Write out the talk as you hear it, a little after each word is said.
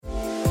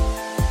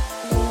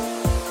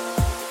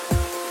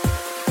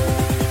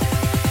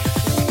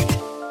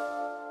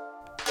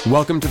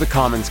Welcome to the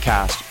Commons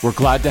Cast. We're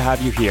glad to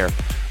have you here.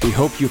 We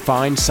hope you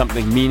find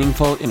something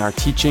meaningful in our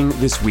teaching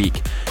this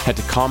week. Head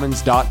to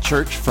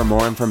commons.church for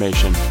more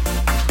information.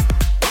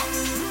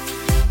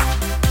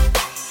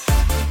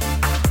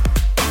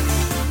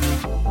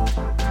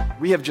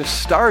 We have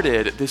just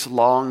started this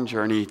long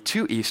journey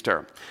to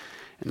Easter.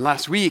 And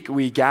last week,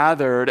 we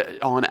gathered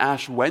on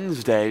Ash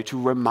Wednesday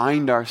to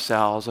remind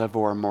ourselves of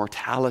our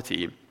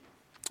mortality,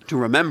 to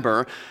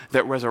remember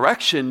that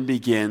resurrection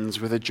begins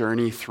with a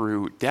journey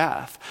through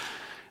death.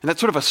 And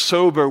that's sort of a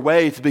sober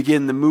way to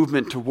begin the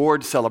movement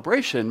toward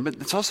celebration, but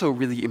it's also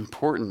really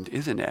important,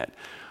 isn't it?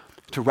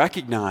 To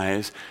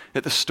recognize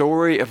that the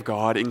story of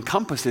God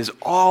encompasses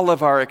all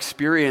of our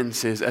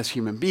experiences as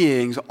human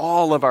beings,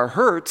 all of our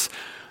hurts,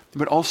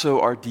 but also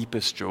our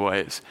deepest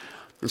joys.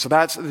 And so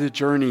that's the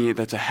journey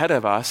that's ahead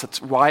of us.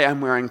 That's why I'm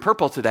wearing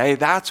purple today.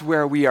 That's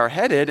where we are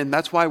headed, and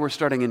that's why we're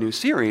starting a new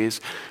series.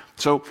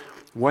 So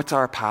what's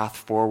our path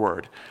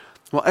forward?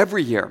 Well,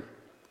 every year,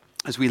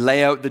 as we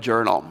lay out the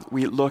journal,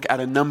 we look at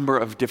a number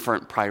of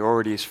different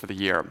priorities for the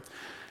year.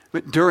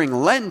 But during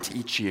Lent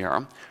each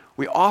year,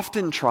 we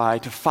often try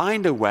to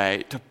find a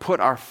way to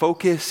put our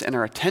focus and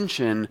our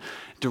attention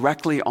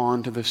directly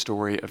onto the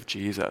story of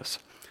Jesus.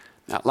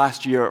 Now,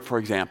 last year, for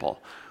example,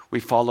 we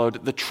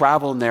followed the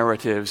travel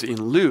narratives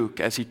in Luke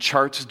as he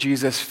charts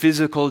Jesus'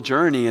 physical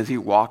journey as he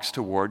walks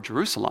toward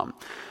Jerusalem.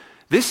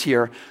 This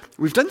year,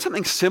 we've done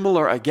something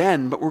similar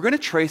again, but we're going to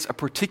trace a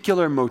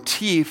particular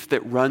motif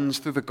that runs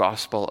through the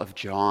Gospel of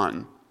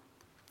John.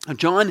 Now,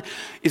 John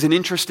is an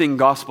interesting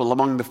gospel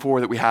among the four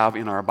that we have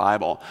in our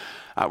Bible.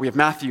 We have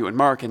Matthew and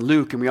Mark and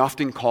Luke, and we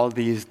often call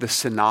these the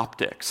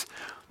synoptics.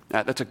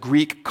 That's a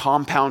Greek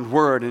compound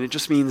word, and it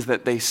just means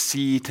that they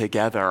see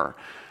together.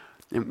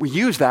 And we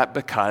use that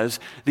because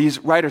these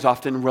writers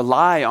often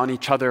rely on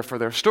each other for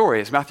their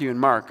stories. Matthew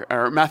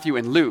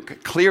and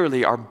Luke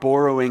clearly are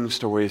borrowing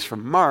stories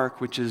from Mark,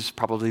 which is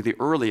probably the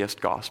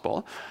earliest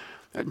gospel.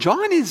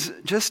 John is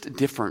just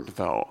different,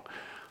 though.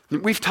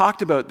 We've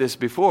talked about this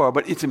before,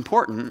 but it's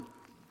important.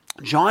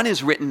 John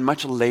is written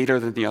much later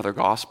than the other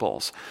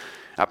gospels,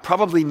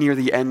 probably near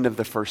the end of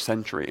the first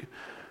century.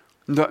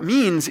 What it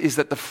means is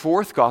that the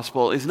fourth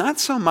gospel is not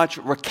so much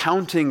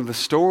recounting the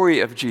story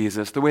of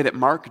Jesus the way that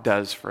Mark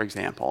does, for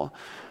example,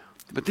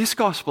 but this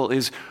gospel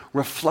is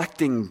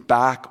reflecting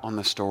back on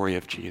the story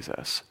of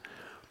Jesus.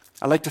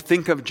 I like to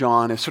think of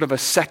John as sort of a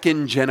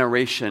second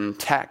generation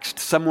text,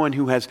 someone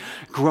who has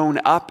grown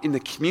up in the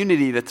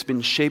community that's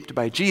been shaped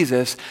by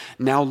Jesus,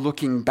 now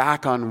looking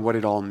back on what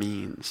it all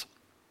means.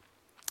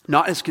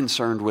 Not as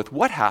concerned with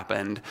what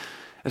happened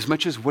as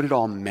much as what it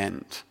all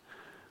meant.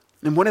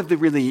 And one of the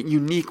really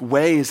unique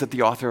ways that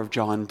the author of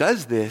John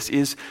does this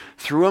is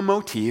through a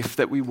motif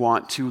that we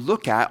want to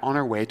look at on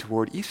our way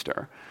toward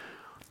Easter.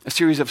 A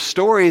series of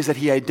stories that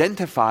he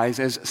identifies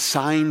as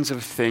signs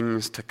of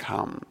things to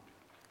come.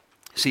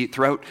 See,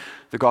 throughout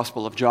the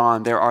Gospel of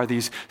John, there are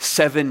these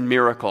 7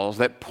 miracles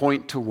that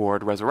point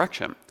toward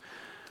resurrection.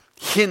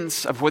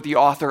 Hints of what the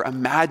author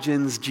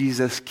imagines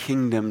Jesus'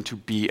 kingdom to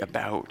be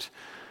about.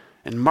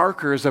 And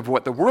markers of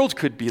what the world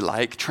could be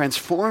like,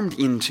 transformed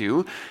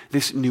into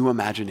this new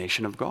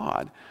imagination of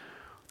God.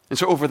 And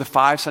so over the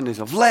 5 Sundays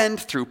of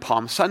Lent, through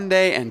Palm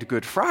Sunday and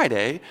Good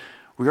Friday,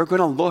 we are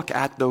going to look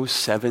at those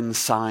 7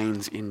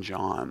 signs in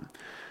John.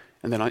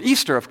 And then on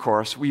Easter, of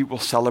course, we will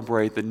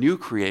celebrate the new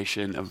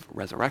creation of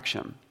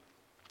resurrection.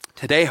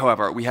 Today,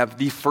 however, we have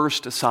the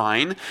first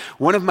sign,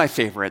 one of my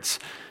favorites,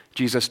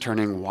 Jesus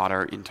turning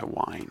water into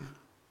wine.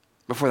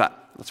 Before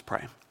that, let's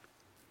pray.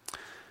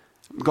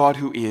 God,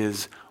 who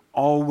is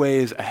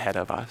always ahead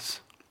of us,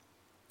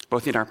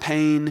 both in our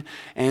pain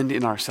and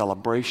in our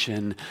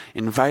celebration,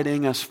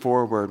 inviting us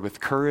forward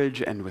with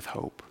courage and with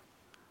hope.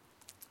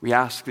 We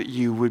ask that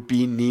you would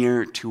be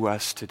near to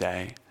us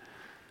today.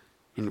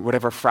 In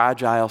whatever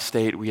fragile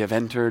state we have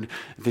entered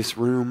this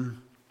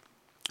room,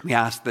 we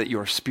ask that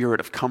your spirit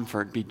of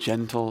comfort be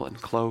gentle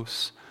and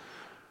close,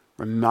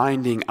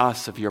 reminding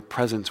us of your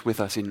presence with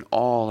us in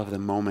all of the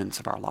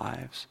moments of our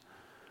lives.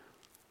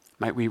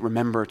 Might we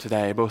remember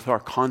today both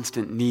our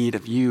constant need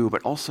of you,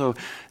 but also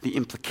the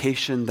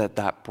implication that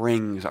that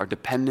brings, our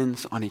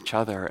dependence on each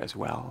other as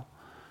well.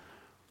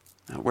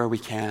 Where we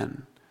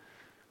can,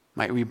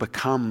 might we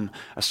become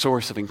a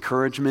source of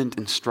encouragement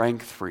and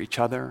strength for each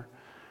other.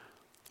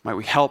 Might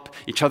we help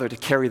each other to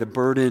carry the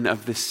burden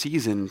of this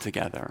season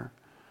together.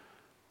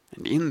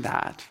 And in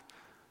that,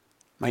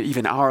 might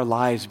even our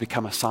lives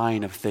become a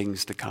sign of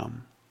things to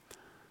come.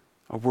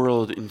 A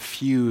world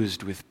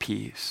infused with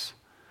peace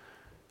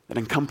that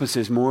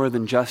encompasses more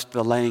than just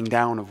the laying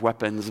down of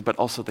weapons, but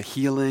also the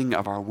healing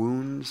of our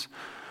wounds,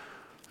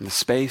 and the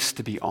space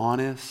to be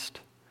honest,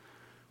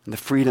 and the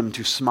freedom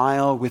to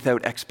smile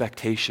without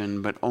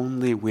expectation, but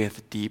only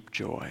with deep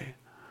joy.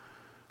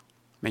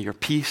 May your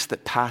peace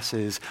that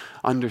passes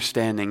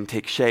understanding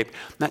take shape,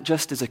 not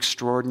just as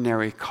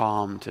extraordinary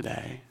calm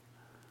today,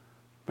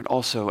 but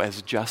also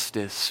as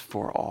justice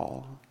for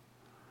all.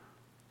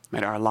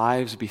 May our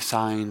lives be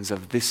signs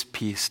of this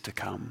peace to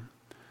come.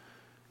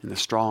 In the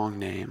strong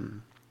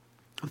name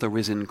of the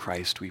risen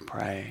Christ we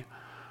pray.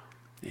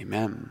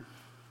 Amen.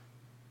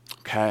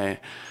 Okay.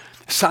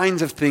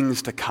 Signs of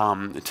things to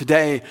come.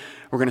 Today,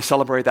 we're going to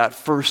celebrate that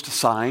first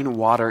sign,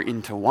 water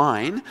into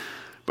wine.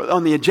 But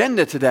on the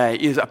agenda today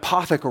is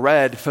apothic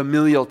red,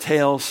 familial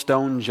tales,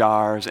 stone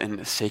jars,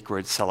 and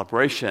sacred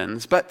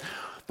celebrations. But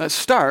let's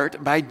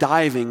start by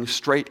diving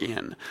straight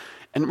in.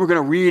 And we're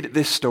going to read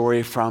this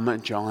story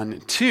from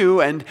John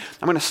 2. And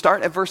I'm going to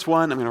start at verse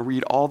 1. I'm going to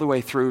read all the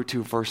way through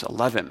to verse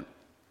 11,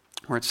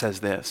 where it says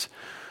this.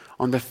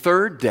 On the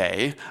third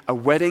day, a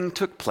wedding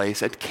took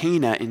place at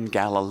Cana in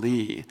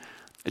Galilee.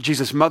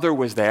 Jesus' mother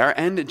was there,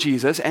 and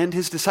Jesus and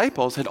his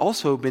disciples had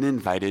also been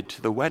invited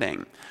to the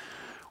wedding.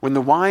 When the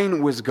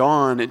wine was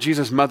gone,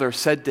 Jesus' mother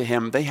said to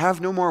him, "They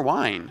have no more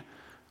wine."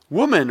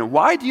 "Woman,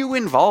 why do you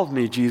involve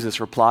me?"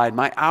 Jesus replied,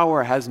 "My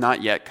hour has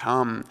not yet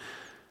come."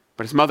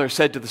 But his mother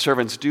said to the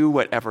servants, "Do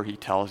whatever he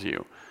tells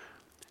you."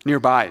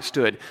 Nearby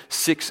stood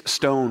 6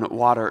 stone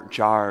water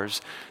jars,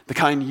 the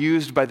kind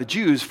used by the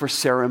Jews for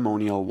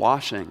ceremonial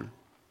washing,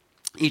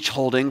 each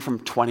holding from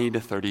 20 to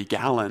 30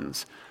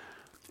 gallons.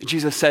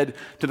 Jesus said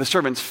to the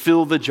servants,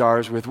 "Fill the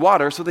jars with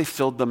water," so they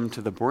filled them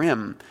to the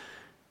brim.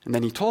 And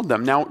then he told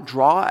them, "Now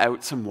draw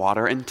out some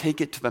water and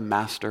take it to the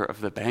master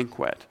of the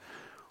banquet."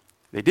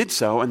 They did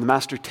so, and the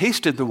master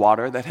tasted the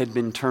water that had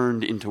been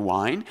turned into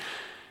wine,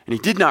 and he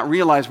did not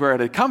realize where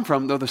it had come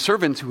from, though the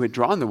servants who had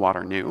drawn the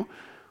water knew.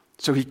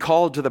 So he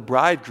called to the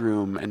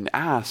bridegroom and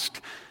asked,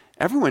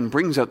 "Everyone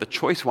brings out the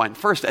choice wine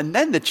first, and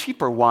then the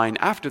cheaper wine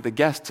after the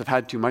guests have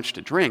had too much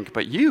to drink.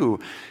 But you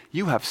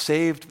have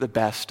saved the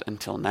best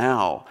until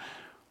now."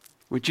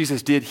 What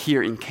Jesus did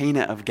here in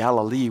Cana of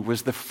Galilee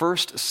was the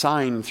first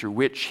sign through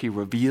which he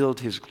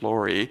revealed his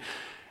glory,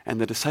 and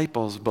the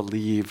disciples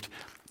believed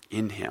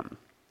in him.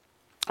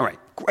 All right,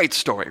 great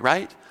story,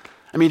 right?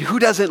 I mean, who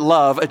doesn't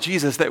love a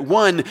Jesus that,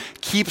 1,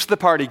 keeps the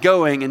party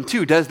going, and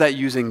 2, does that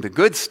using the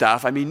good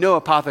stuff? I mean, no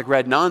apothic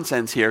red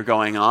nonsense here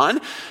going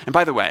on. And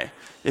by the way,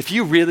 if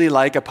you really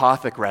like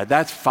apothic red,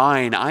 that's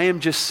fine. I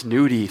am just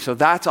snooty, so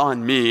that's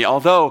on me.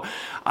 Although,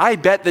 I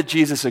bet that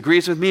Jesus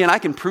agrees with me, and I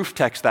can proof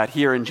text that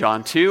here in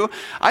John 2.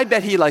 I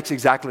bet he likes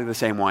exactly the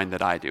same wine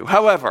that I do.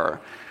 However,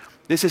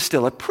 this is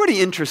still a pretty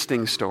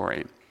interesting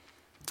story,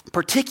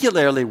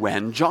 particularly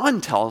when John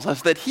tells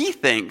us that he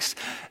thinks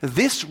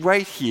this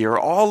right here,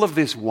 all of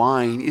this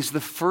wine, is the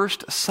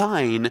first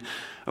sign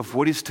of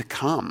what is to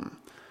come.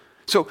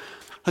 So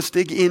let's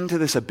dig into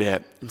this a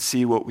bit and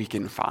see what we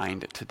can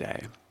find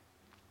today.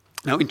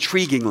 Now,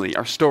 intriguingly,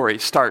 our story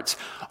starts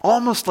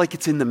almost like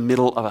it's in the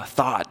middle of a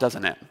thought,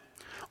 doesn't it?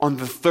 On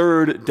the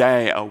third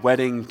day, a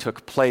wedding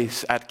took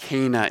place at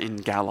Cana in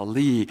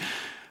Galilee.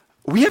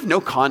 We have no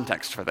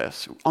context for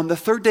this. On the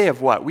third day of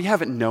what? We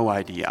have no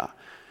idea.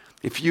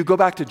 If you go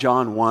back to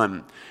John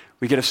 1,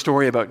 we get a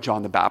story about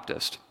John the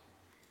Baptist.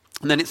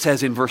 And then it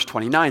says in verse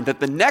 29 that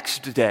the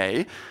next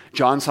day,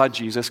 John saw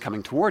Jesus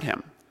coming toward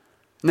him.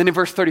 And then in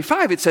verse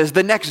 35, it says,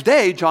 the next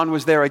day, John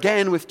was there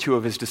again with 2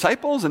 of his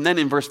disciples. And then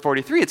in verse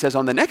 43, it says,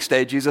 on the next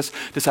day, Jesus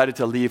decided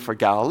to leave for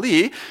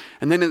Galilee.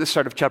 And then at the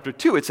start of chapter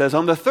 2, it says,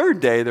 on the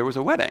third day, there was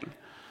a wedding.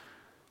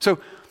 So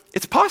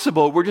it's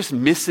possible we're just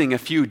missing a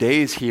few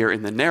days here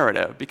in the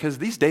narrative because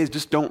these days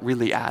just don't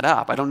really add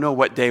up. I don't know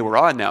what day we're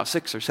on now,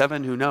 6 or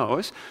 7, who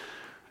knows?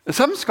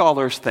 Some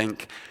scholars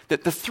think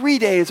that the 3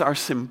 days are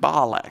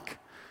symbolic.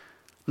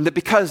 And that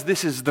because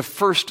this is the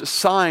first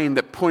sign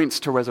that points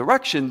to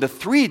resurrection, the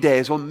 3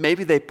 days, well,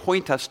 maybe they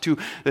point us to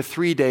the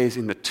 3 days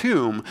in the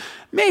tomb.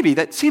 Maybe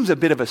that seems a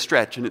bit of a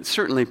stretch, and it's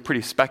certainly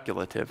pretty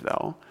speculative,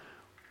 though.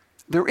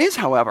 There is,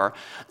 however,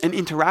 an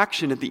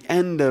interaction at the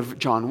end of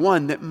John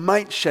 1 that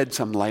might shed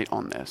some light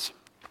on this.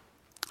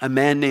 A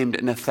man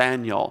named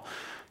Nathanael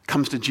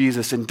comes to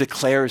Jesus and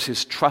declares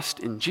his trust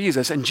in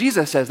Jesus. And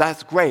Jesus says,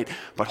 that's great,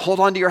 but hold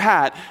on to your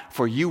hat,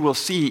 for you will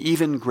see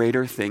even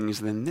greater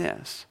things than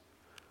this.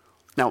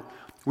 Now,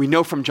 we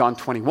know from John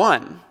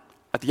 21,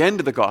 at the end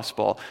of the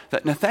gospel,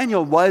 that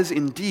Nathanael was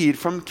indeed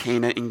from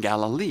Cana in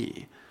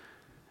Galilee.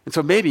 And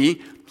so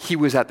maybe he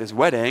was at this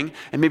wedding,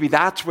 and maybe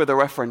that's where the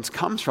reference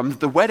comes from.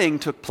 The wedding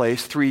took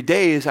place 3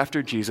 days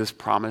after Jesus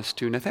promised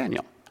to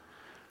Nathanael.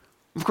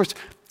 Of course,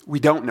 we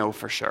don't know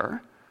for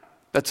sure.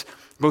 That's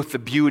both the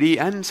beauty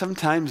and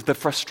sometimes the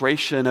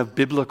frustration of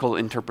biblical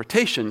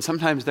interpretation.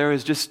 Sometimes there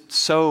is just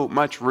so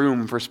much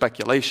room for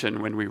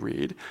speculation when we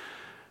read.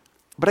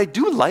 But I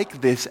do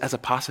like this as a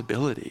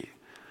possibility,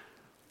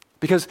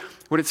 because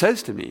what it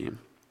says to me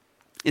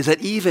is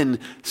that even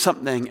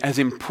something as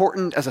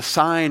important as a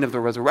sign of the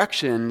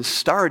resurrection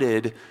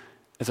started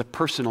as a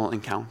personal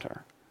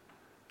encounter.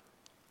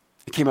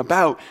 It came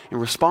about in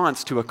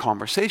response to a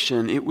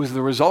conversation. It was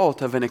the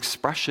result of an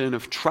expression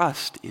of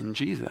trust in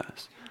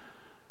Jesus.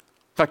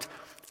 In fact,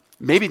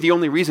 maybe the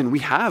only reason we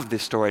have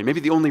this story,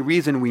 maybe the only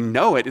reason we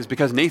know it is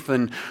because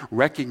Nathan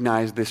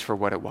recognized this for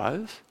what it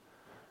was.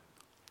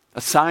 A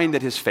sign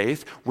that his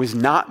faith was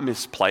not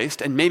misplaced,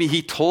 and maybe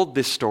he told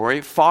this story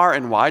far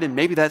and wide, and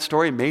maybe that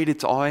story made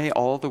its way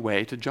all the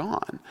way to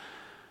John.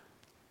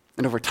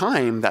 And over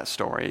time, that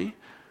story,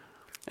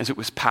 as it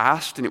was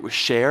passed and it was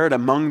shared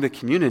among the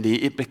community,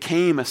 it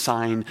became a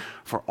sign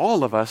for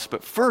all of us,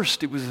 but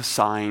first it was a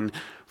sign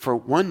for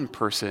one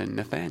person,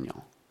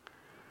 Nathanael.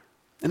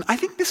 And I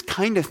think this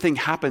kind of thing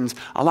happens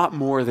a lot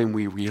more than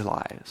we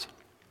realize.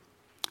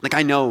 Like,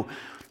 I know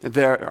that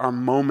there are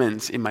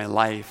moments in my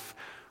life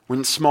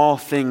when small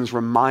things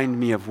remind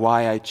me of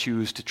why I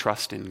choose to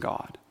trust in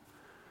God.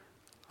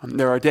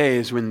 There are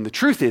days when the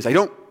truth is I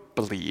don't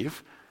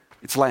believe.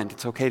 It's Lent.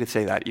 It's okay to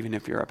say that, even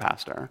if you're a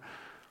pastor.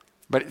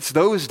 But it's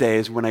those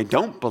days when I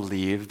don't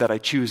believe that I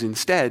choose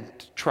instead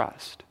to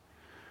trust.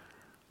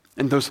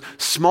 And those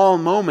small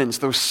moments,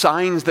 those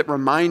signs that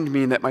remind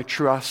me that my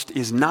trust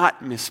is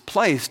not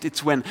misplaced,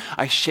 it's when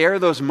I share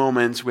those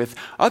moments with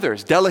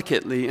others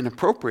delicately and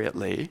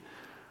appropriately.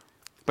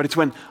 But it's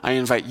when I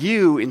invite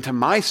you into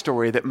my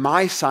story that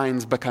my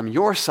signs become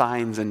your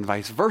signs and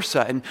vice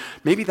versa. And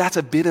maybe that's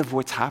a bit of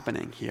what's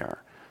happening here,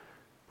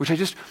 which I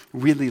just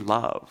really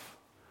love.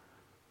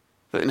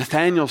 The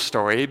Nathanael's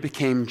story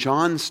became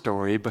John's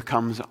story,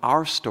 becomes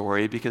our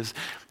story, because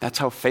that's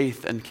how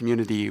faith and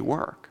community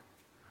work.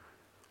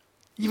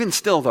 Even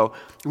still, though,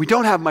 we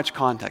don't have much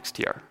context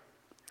here.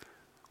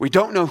 We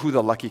don't know who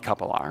the lucky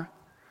couple are.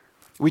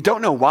 We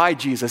don't know why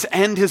Jesus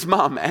and his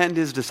mom and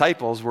his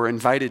disciples were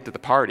invited to the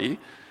party.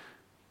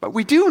 But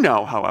we do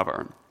know,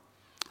 however,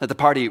 that the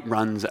party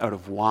runs out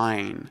of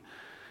wine.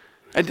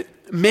 And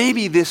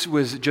maybe this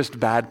was just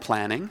bad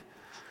planning.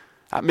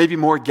 Maybe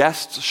more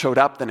guests showed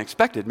up than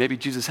expected. Maybe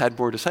Jesus had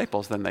more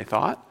disciples than they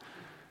thought.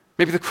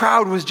 Maybe the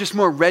crowd was just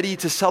more ready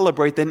to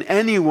celebrate than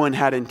anyone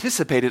had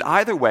anticipated.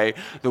 Either way,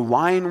 the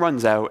wine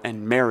runs out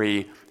and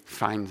Mary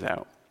finds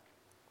out.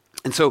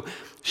 And so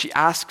she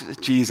asks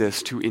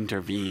Jesus to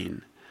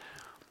intervene.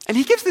 And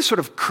he gives this sort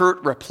of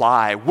curt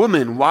reply,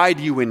 "Woman, why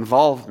do you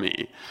involve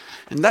me?"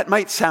 And that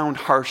might sound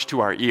harsh to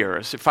our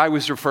ears. If I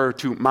was to refer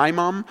to my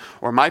mom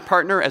or my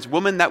partner as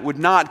woman, that would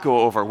not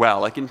go over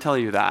well, I can tell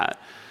you that.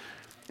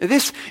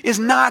 This is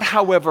not,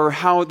 however,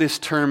 how this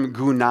term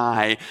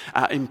gunai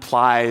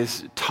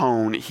implies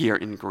tone here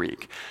in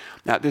Greek.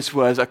 Now, this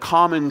was a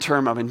common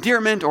term of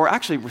endearment or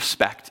actually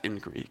respect in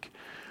Greek.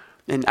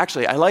 And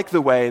actually, I like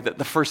the way that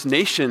the First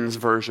Nations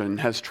version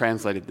has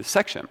translated this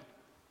section.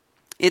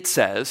 It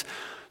says,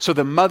 "So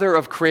the mother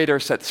of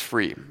Creator sets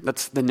free."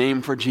 That's the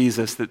name for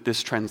Jesus that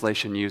this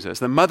translation uses.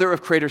 "The mother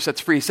of Creator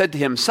sets free said to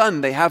him,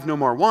 'Son, they have no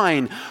more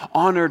wine.'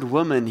 'Honored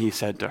woman,' he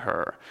said to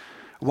her,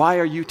 'why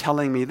are you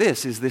telling me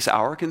this? Is this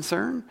our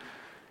concern?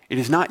 It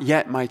is not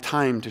yet my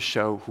time to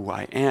show who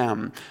I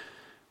am.'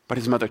 But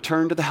his mother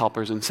turned to the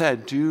helpers and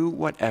said, 'Do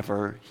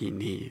whatever he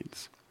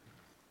needs.'"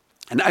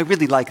 And I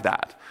really like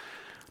that.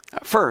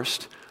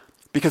 First,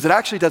 because it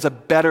actually does a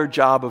better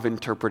job of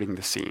interpreting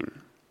the scene.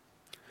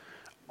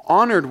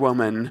 "Honored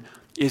woman"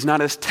 is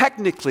not as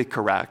technically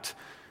correct,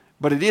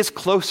 but it is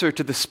closer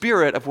to the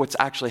spirit of what's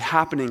actually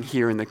happening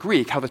here in the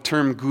Greek, how the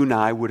term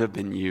gunai would have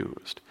been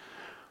used.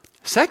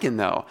 Second,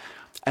 though,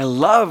 I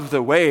love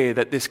the way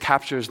that this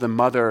captures the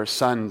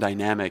mother-son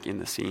dynamic in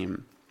the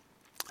scene.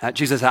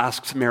 Jesus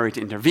asks Mary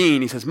to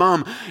intervene. He says,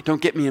 "Mom,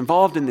 don't get me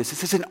involved in this.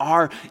 This isn't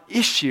our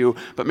issue."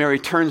 But Mary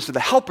turns to the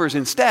helpers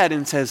instead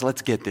and says,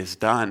 "Let's get this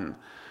done."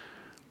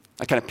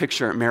 I kind of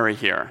picture Mary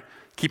here,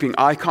 keeping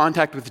eye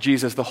contact with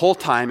Jesus the whole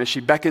time as she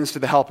beckons to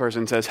the helpers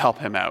and says, "Help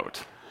him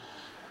out."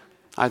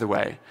 Either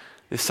way,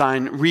 this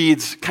sign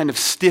reads kind of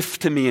stiff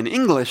to me in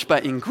English,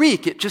 but in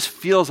Greek, it just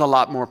feels a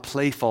lot more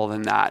playful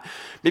than that.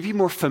 Maybe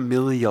more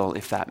familial,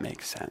 if that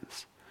makes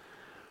sense.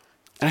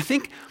 And I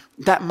think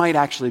that might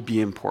actually be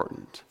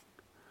important.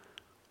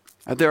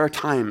 There are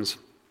times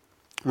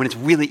when it's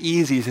really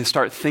easy to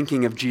start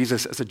thinking of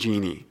Jesus as a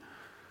genie.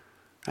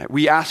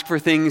 We ask for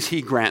things,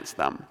 he grants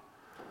them.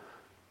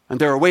 And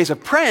there are ways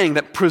of praying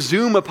that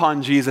presume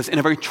upon Jesus in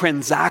a very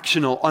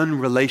transactional,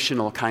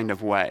 unrelational kind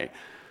of way.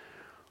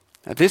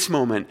 Now, this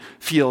moment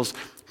feels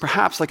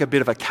perhaps like a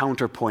bit of a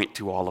counterpoint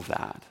to all of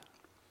that.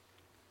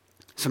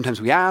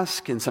 Sometimes we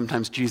ask, and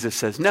sometimes Jesus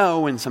says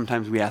no, and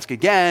sometimes we ask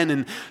again,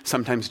 and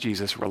sometimes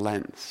Jesus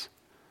relents.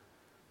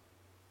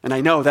 And I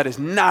know that is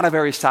not a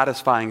very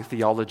satisfying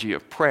theology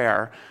of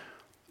prayer,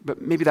 but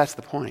maybe that's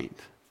the point.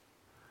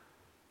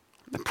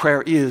 The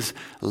prayer is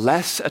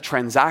less a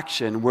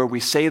transaction where we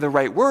say the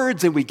right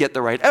words and we get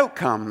the right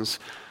outcomes,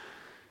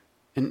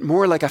 and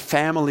more like a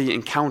family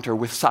encounter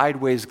with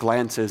sideways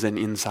glances and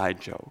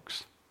inside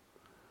jokes.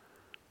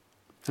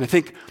 And I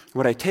think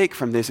what I take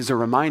from this is a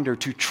reminder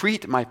to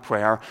treat my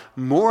prayer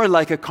more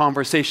like a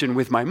conversation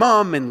with my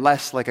mom and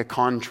less like a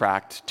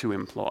contract to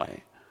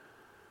employ.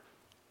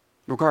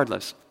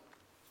 Regardless,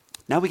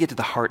 now we get to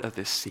the heart of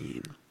this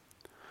scene.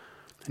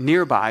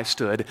 Nearby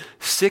stood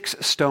 6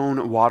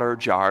 stone water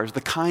jars, the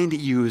kind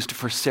used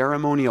for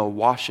ceremonial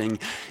washing,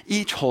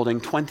 each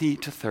holding 20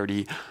 to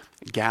 30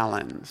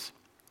 gallons.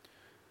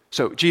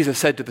 So Jesus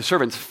said to the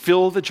servants,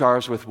 "Fill the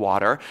jars with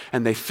water,"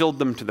 and they filled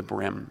them to the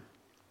brim.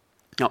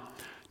 Now,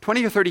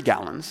 20 or 30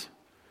 gallons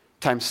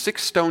times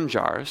 6 stone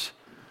jars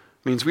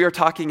means we are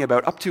talking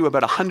about up to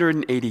about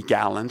 180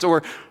 gallons,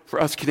 or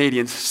for us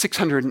Canadians,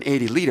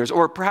 680 liters,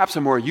 or perhaps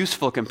a more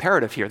useful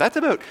comparative here. That's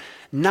about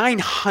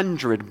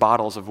 900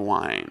 bottles of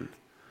wine.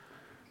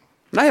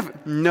 And I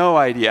have no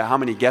idea how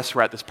many guests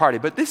were at this party,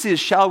 but this is,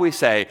 shall we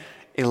say,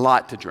 a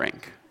lot to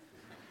drink.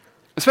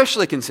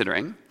 especially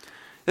considering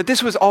that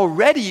this was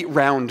already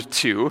round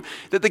 2,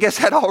 that the guests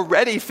had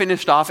already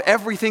finished off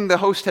everything the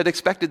host had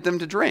expected them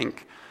to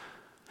drink.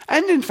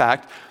 And in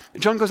fact,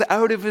 John goes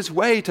out of his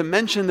way to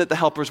mention that the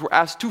helpers were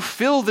asked to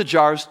fill the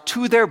jars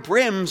to their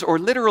brims, or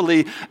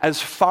literally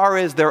as far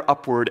as their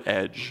upward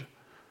edge.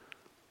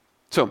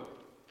 So,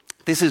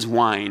 this is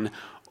wine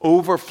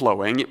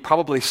overflowing,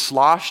 probably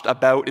sloshed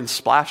about and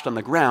splashed on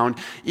the ground,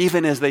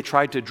 even as they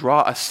tried to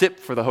draw a sip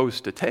for the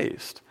host to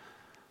taste.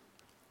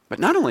 But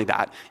not only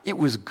that, it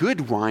was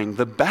good wine,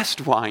 the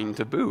best wine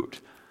to boot.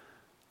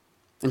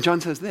 And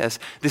John says this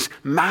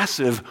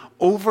massive,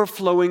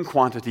 overflowing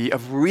quantity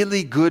of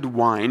really good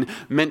wine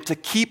meant to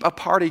keep a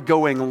party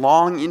going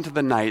long into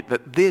the night,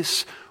 that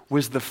this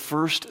was the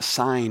first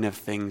sign of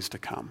things to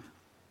come.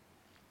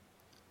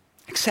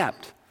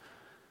 Except,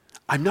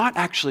 I'm not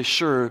actually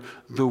sure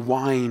the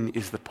wine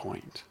is the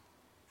point.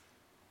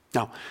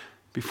 Now,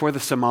 before the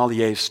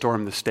sommeliers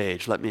storm the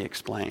stage, let me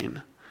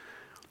explain.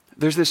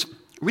 There's this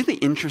really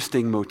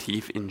interesting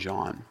motif in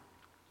John.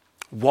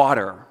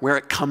 Water, where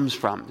it comes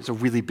from, is a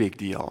really big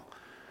deal.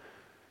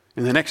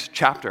 In the next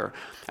chapter,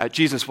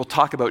 Jesus will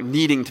talk about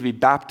needing to be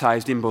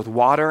baptized in both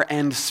water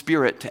and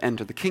spirit to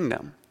enter the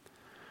kingdom.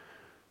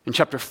 In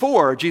chapter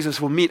 4, Jesus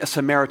will meet a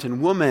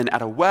Samaritan woman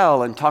at a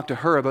well and talk to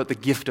her about the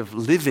gift of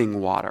living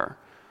water.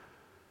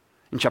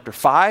 In chapter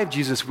 5,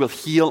 Jesus will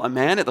heal a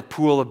man at the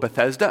pool of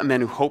Bethesda, a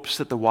man who hopes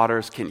that the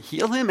waters can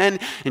heal him. And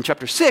in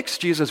chapter 6,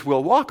 Jesus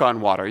will walk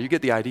on water. You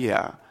get the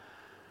idea.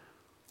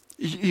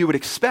 You would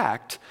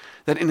expect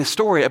that in a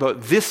story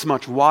about this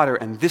much water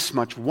and this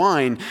much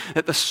wine,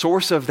 that the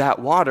source of that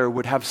water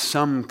would have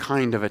some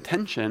kind of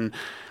attention.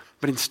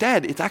 But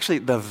instead, it's actually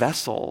the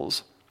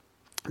vessels,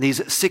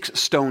 these 6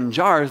 stone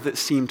jars, that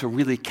seem to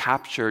really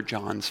capture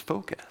John's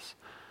focus.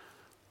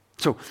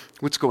 So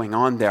what's going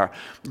on there?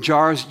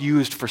 Jars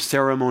used for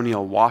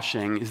ceremonial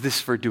washing. Is this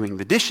for doing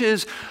the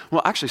dishes?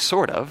 Well, actually,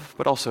 sort of,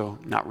 but also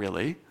not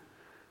really.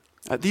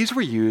 These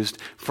were used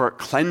for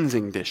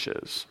cleansing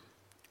dishes.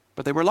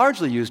 But they were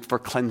largely used for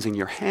cleansing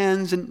your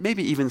hands and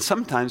maybe even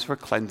sometimes for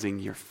cleansing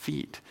your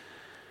feet.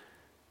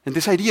 And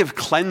this idea of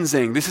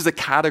cleansing, this is a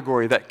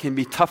category that can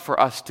be tough for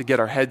us to get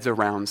our heads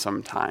around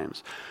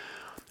sometimes.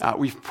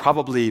 We've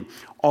probably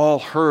all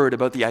heard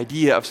about the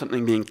idea of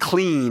something being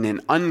clean and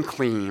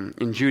unclean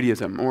in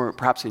Judaism or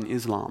perhaps in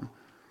Islam.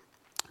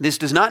 This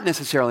does not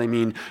necessarily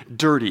mean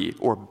dirty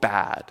or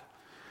bad.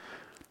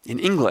 In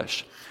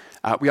English,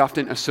 we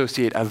often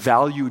associate a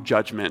value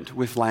judgment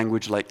with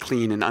language like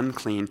clean and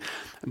unclean.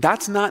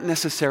 That's not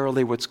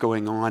necessarily what's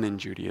going on in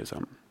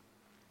Judaism.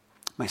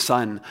 My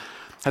son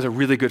has a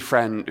really good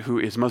friend who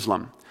is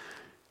Muslim,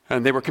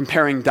 and they were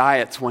comparing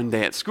diets one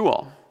day at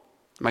school.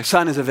 My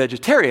son is a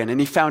vegetarian, and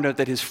he found out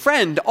that his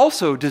friend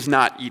also does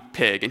not eat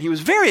pig, and he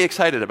was very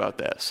excited about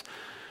this.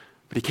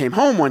 But he came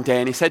home one day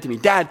and he said to me,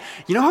 "Dad,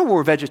 you know how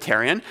we're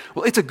vegetarian?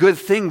 Well, it's a good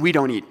thing we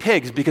don't eat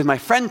pigs because my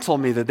friend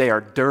told me that they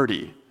are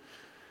dirty."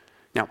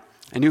 Now,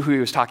 I knew who he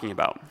was talking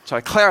about, so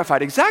I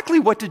clarified exactly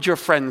what did your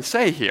friend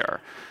say here.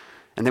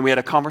 And then we had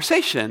a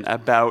conversation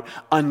about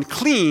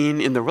unclean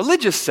in the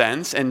religious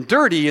sense and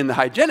dirty in the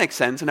hygienic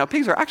sense, and how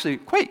pigs are actually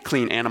quite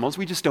clean animals.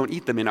 We just don't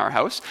eat them in our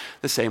house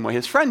the same way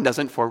his friend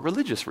doesn't for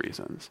religious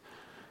reasons.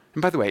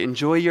 And by the way,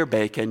 enjoy your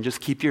bacon.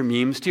 Just keep your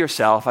memes to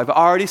yourself. I've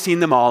already seen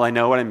them all. I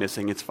know what I'm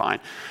missing. It's fine.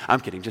 I'm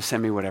kidding. Just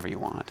send me whatever you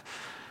want.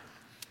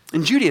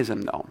 In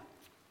Judaism, though,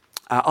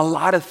 a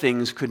lot of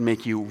things could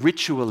make you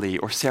ritually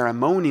or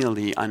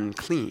ceremonially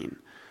unclean.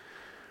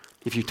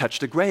 If you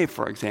touched a grave,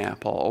 for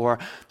example, or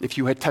if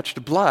you had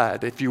touched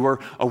blood, if you were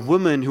a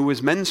woman who was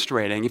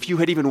menstruating, if you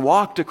had even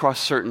walked across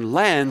certain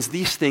lands,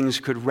 these things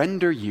could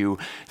render you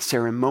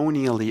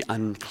ceremonially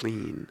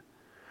unclean.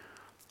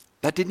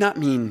 That did not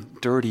mean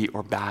dirty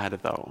or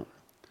bad, though.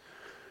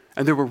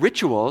 And there were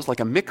rituals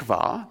like a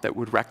mikvah that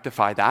would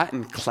rectify that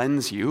and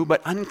cleanse you,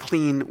 but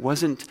unclean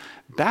wasn't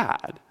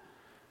bad.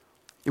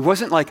 It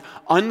wasn't like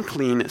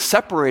unclean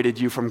separated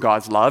you from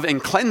God's love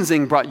and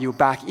cleansing brought you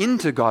back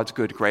into God's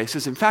good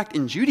graces. In fact,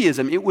 in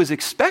Judaism, it was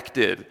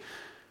expected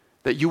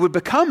that you would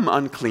become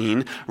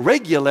unclean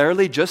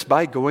regularly just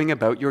by going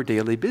about your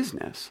daily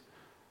business.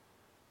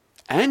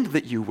 And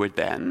that you would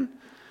then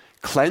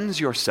cleanse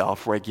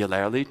yourself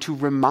regularly to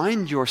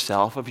remind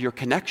yourself of your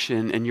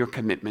connection and your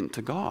commitment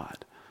to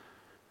God.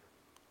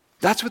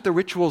 That's what the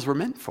rituals were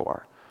meant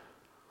for.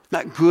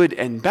 Not good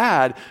and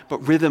bad, but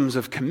rhythms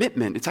of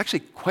commitment. It's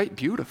actually quite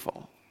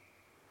beautiful.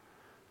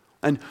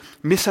 And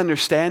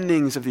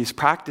misunderstandings of these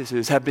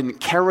practices have been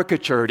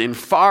caricatured in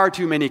far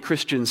too many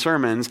Christian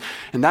sermons,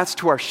 and that's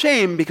to our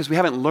shame because we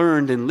haven't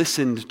learned and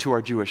listened to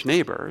our Jewish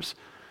neighbors.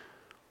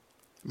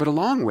 But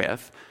along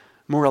with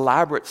more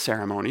elaborate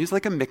ceremonies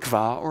like a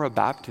mikvah or a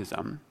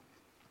baptism,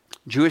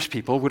 Jewish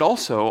people would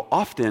also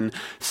often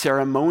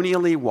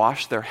ceremonially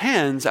wash their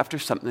hands after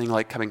something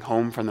like coming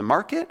home from the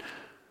market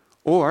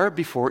or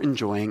before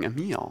enjoying a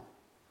meal.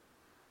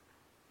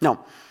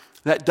 Now,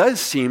 that does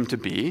seem to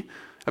be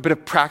a bit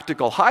of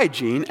practical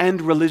hygiene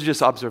and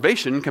religious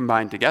observation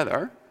combined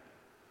together.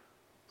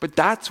 But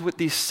that's what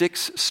these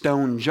 6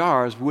 stone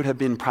jars would have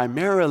been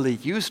primarily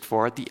used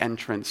for at the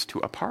entrance to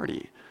a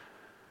party.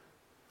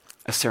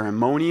 A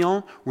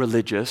ceremonial,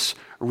 religious,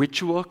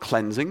 ritual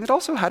cleansing that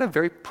also had a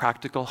very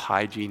practical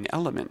hygiene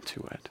element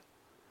to it.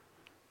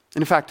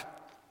 And in fact,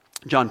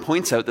 John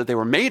points out that they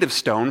were made of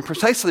stone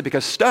precisely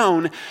because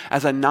stone,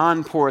 as a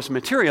non-porous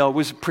material,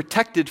 was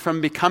protected from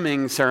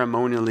becoming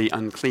ceremonially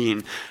unclean.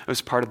 It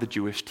was part of the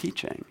Jewish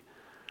teaching.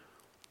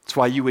 That's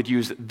why you would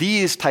use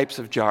these types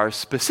of jars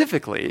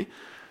specifically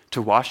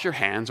to wash your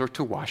hands or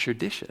to wash your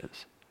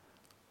dishes.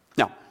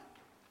 Now,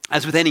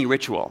 as with any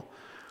ritual,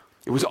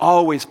 it was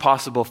always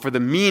possible for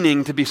the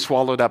meaning to be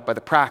swallowed up by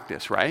the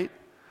practice, right?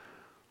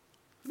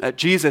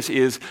 Jesus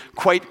is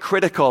quite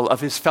critical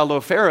of his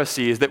fellow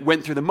Pharisees that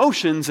went through the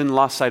motions and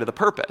lost sight of the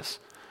purpose.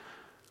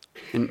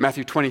 In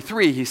Matthew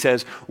 23, he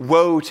says,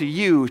 "Woe to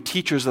you,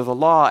 teachers of the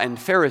law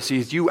and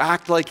Pharisees, you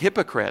act like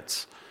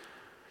hypocrites.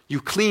 You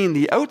clean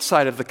the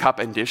outside of the cup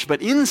and dish,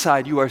 but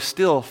inside you are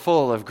still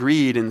full of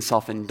greed and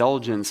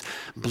self-indulgence.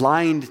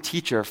 Blind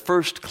teacher,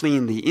 first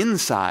clean the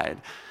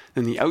inside,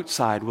 then the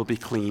outside will be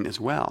clean as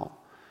well."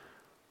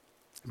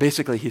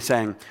 Basically, he's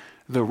saying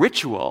the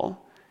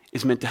ritual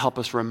is meant to help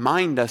us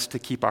remind us to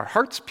keep our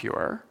hearts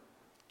pure,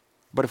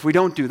 but if we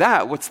don't do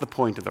that, what's the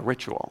point of the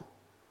ritual?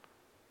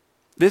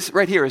 This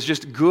right here is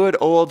just good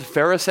old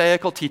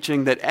Pharisaical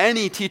teaching that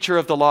any teacher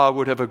of the law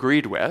would have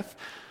agreed with.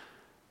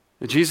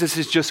 Jesus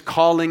is just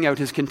calling out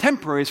his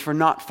contemporaries for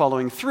not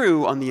following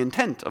through on the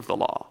intent of the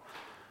law.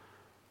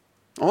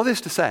 All this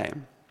to say,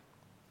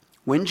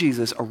 when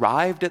Jesus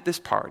arrived at this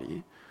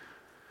party,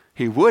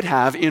 he would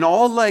have, in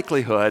all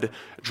likelihood,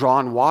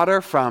 drawn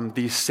water from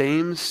these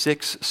same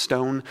 6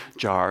 stone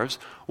jars,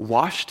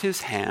 washed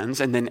his hands,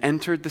 and then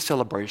entered the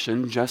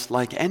celebration just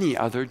like any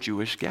other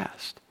Jewish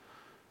guest.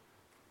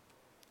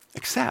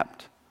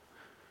 Except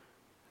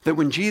that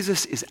when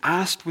Jesus is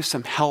asked with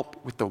some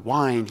help with the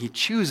wine, he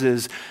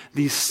chooses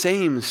these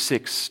same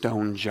 6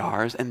 stone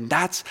jars, and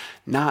that's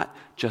not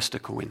just a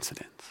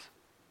coincidence.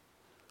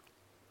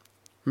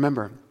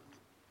 Remember,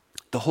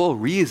 the whole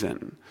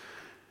reason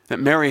that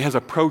Mary has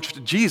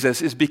approached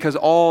Jesus is because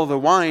all the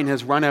wine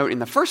has run out in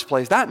the first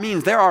place. That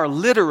means there are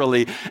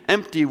literally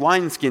empty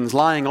wineskins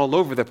lying all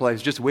over the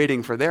place just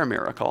waiting for their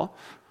miracle.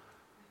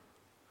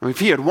 If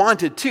he had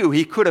wanted to,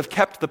 he could have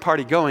kept the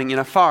party going in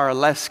a far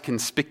less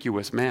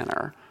conspicuous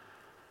manner.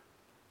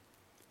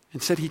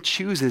 Instead, he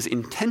chooses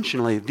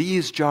intentionally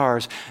these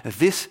jars,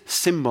 this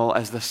symbol,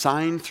 as the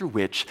sign through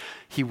which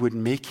he would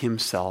make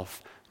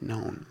himself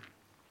known.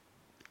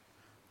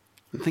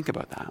 And think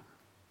about that.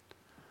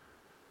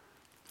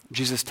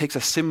 Jesus takes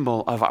a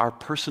symbol of our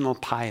personal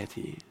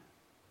piety,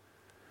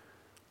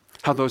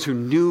 how those who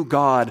knew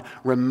God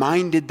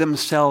reminded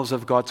themselves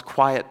of God's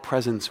quiet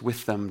presence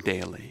with them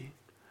daily,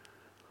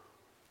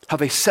 how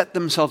they set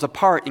themselves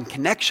apart in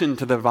connection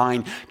to the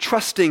vine,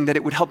 trusting that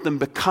it would help them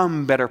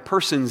become better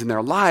persons in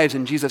their lives,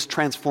 and Jesus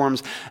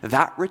transforms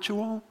that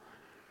ritual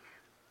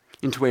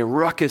into a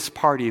ruckus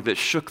party that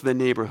shook the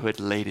neighborhood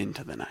late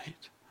into the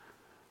night.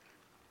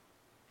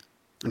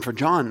 And for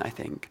John, I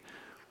think,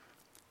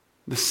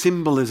 the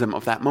symbolism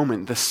of that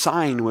moment, the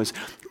sign was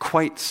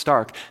quite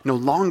stark. No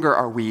longer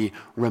are we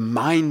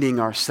reminding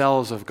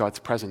ourselves of God's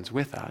presence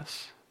with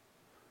us,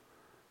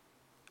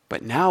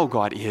 but now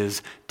God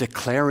is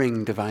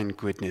declaring divine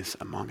goodness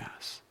among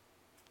us.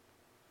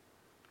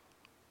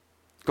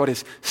 God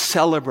is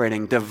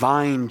celebrating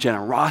divine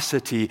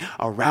generosity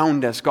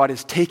around us. God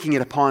is taking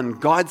it upon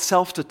God's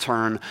self to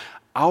turn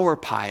our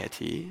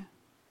piety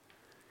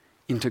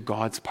into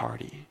God's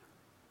party.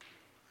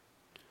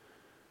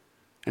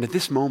 And at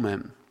this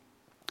moment,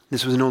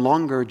 this was no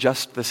longer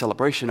just the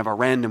celebration of a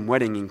random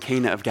wedding in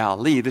Cana of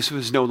Galilee. This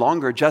was no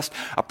longer just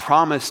a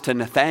promise to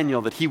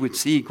Nathanael that he would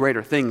see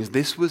greater things.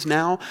 This was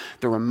now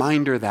the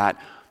reminder that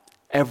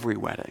every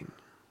wedding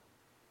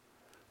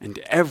and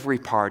every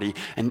party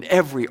and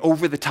every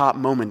over-the-top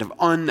moment of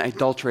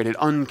unadulterated,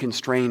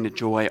 unconstrained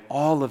joy,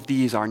 all of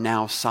these are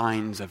now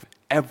signs of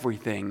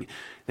everything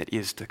that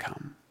is to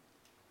come.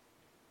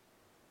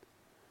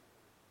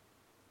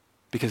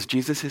 Because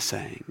Jesus is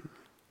saying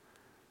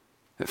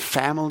that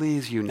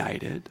families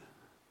united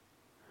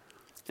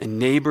and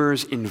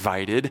neighbors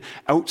invited,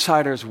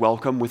 outsiders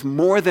welcome, with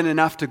more than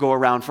enough to go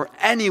around for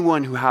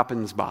anyone who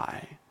happens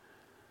by.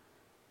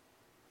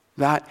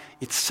 That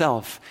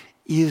itself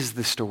is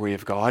the story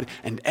of God,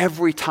 and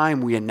every time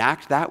we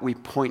enact that, we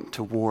point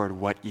toward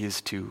what is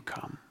to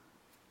come.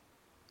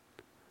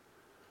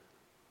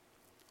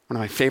 One of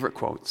my favorite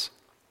quotes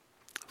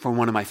from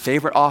one of my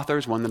favorite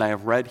authors, one that I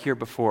have read here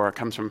before,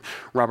 comes from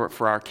Robert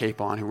Farrar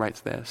Capon, who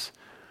writes this: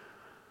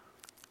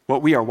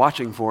 "What we are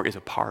watching for is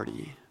a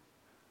party.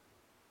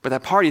 But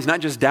that party is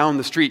not just down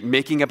the street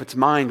making up its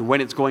mind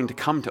when it's going to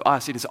come to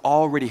us. It is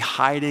already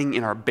hiding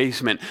in our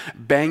basement,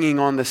 banging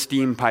on the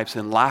steam pipes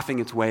and laughing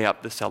its way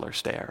up the cellar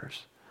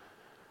stairs.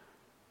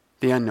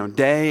 The unknown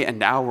day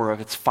and hour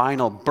of its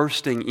final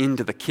bursting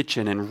into the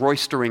kitchen and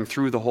roistering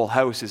through the whole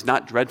house is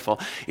not dreadful.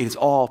 It is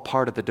all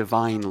part of the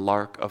divine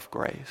lark of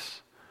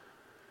grace.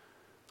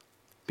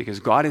 Because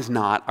God is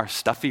not our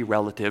stuffy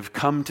relative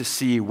come to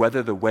see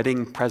whether the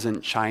wedding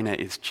present china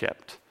is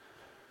chipped.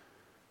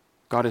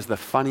 God is the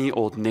funny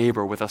old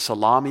neighbor with a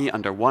salami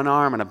under one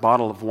arm and a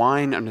bottle of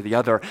wine under the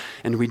other,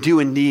 and we do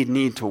indeed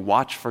need to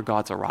watch for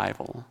God's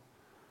arrival,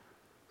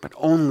 but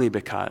only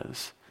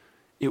because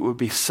it would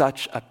be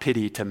such a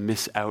pity to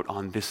miss out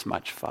on this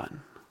much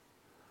fun.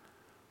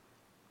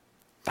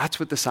 That's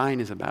what the sign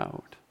is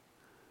about.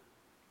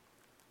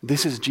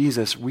 This is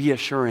Jesus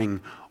reassuring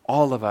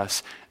all of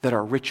us that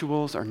our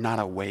rituals are not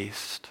a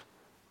waste,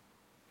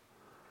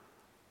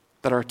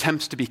 that our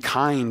attempts to be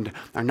kind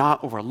are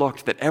not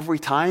overlooked, that every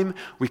time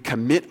we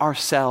commit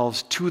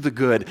ourselves to the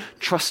good,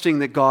 trusting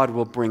that God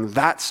will bring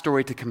that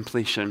story to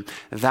completion,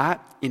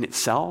 that in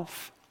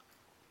itself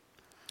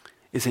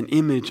is an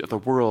image of the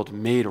world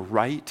made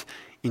right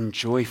in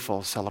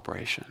joyful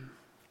celebration.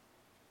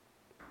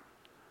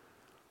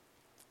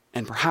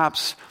 And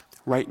perhaps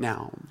right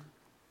now,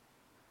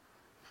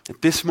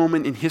 at this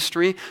moment in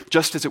history,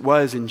 just as it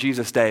was in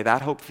Jesus' day,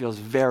 that hope feels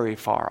very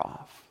far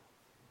off.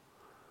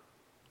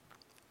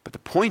 But the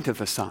point of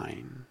the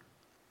sign,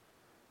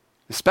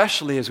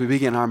 especially as we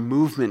begin our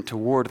movement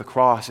toward the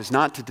cross, is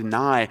not to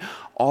deny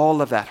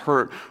all of that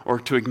hurt or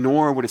to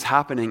ignore what is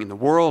happening in the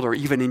world or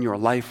even in your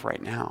life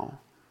right now.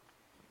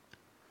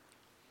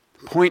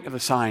 The point of the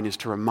sign is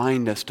to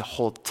remind us to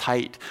hold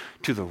tight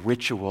to the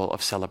ritual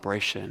of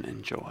celebration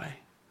and joy.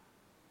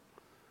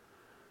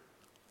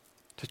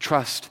 To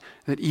trust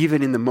that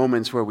even in the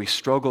moments where we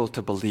struggle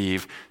to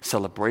believe,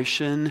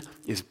 celebration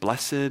is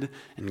blessed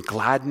and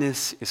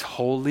gladness is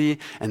holy,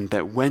 and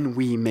that when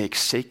we make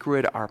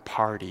sacred our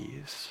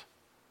parties,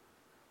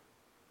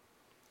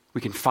 we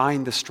can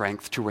find the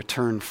strength to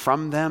return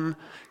from them,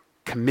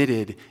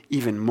 committed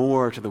even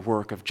more to the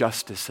work of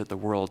justice that the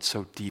world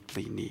so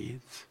deeply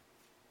needs.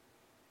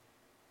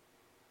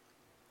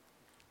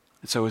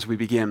 And so as we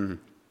begin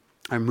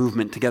our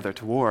movement together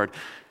toward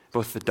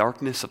both the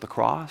darkness of the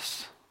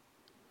cross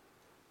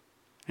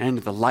and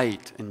the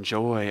light and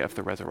joy of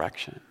the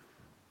resurrection,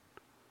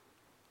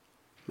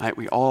 might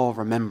we all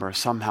remember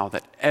somehow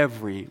that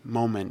every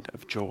moment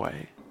of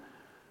joy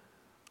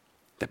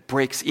that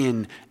breaks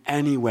in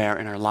anywhere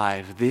in our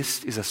lives,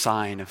 this is a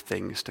sign of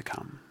things to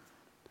come.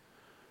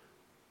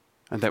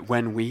 And that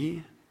when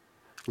we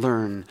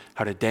learn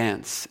how to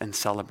dance and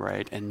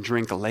celebrate and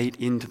drink late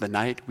into the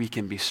night, we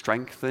can be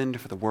strengthened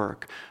for the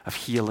work of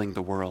healing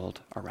the world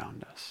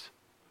around us.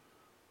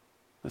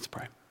 Let's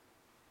pray.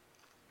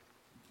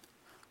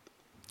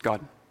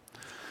 God,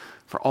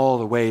 for all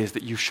the ways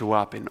that you show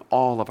up in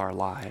all of our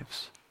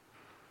lives,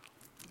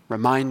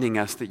 reminding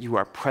us that you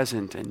are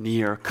present and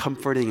near,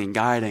 comforting and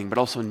guiding, but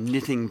also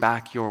knitting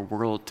back your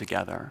world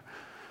together.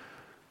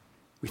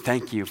 We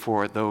thank you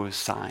for those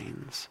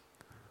signs.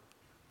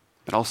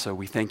 But also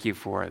we thank you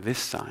for this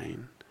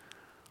sign,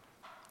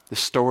 the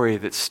story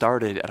that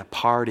started at a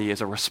party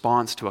as a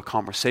response to a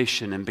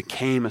conversation and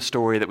became a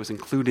story that was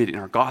included in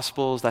our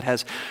Gospels, that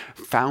has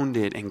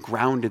founded and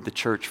grounded the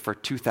church for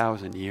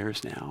 2,000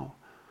 years now,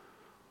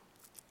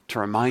 to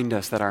remind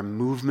us that our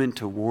movement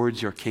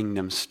towards your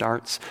kingdom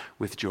starts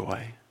with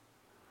joy.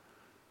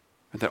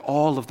 And that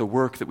all of the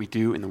work that we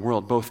do in the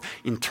world, both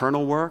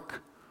internal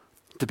work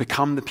to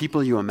become the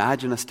people you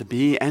imagine us to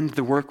be, and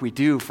the work we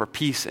do for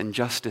peace and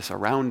justice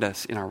around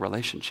us in our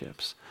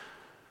relationships,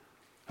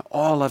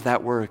 all of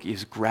that work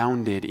is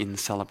grounded in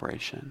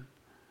celebration,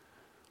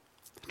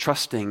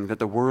 trusting that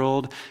the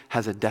world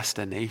has a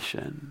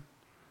destination,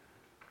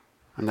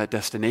 and that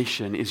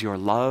destination is your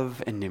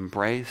love and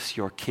embrace,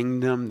 your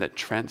kingdom that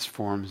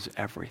transforms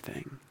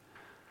everything.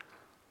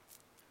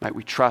 Might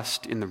we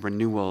trust in the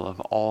renewal of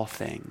all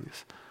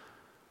things,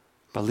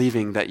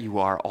 believing that you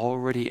are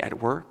already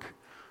at work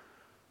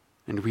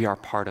and we are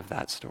part of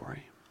that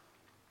story.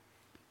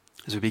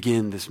 As we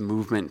begin this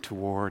movement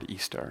toward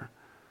Easter,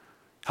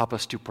 help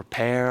us to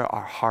prepare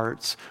our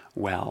hearts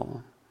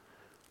well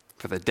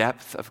for the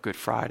depth of Good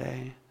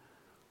Friday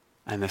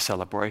and the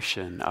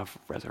celebration of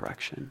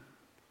resurrection.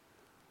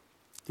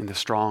 In the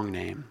strong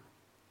name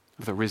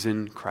of the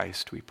risen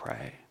Christ we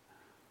pray.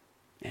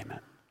 Amen.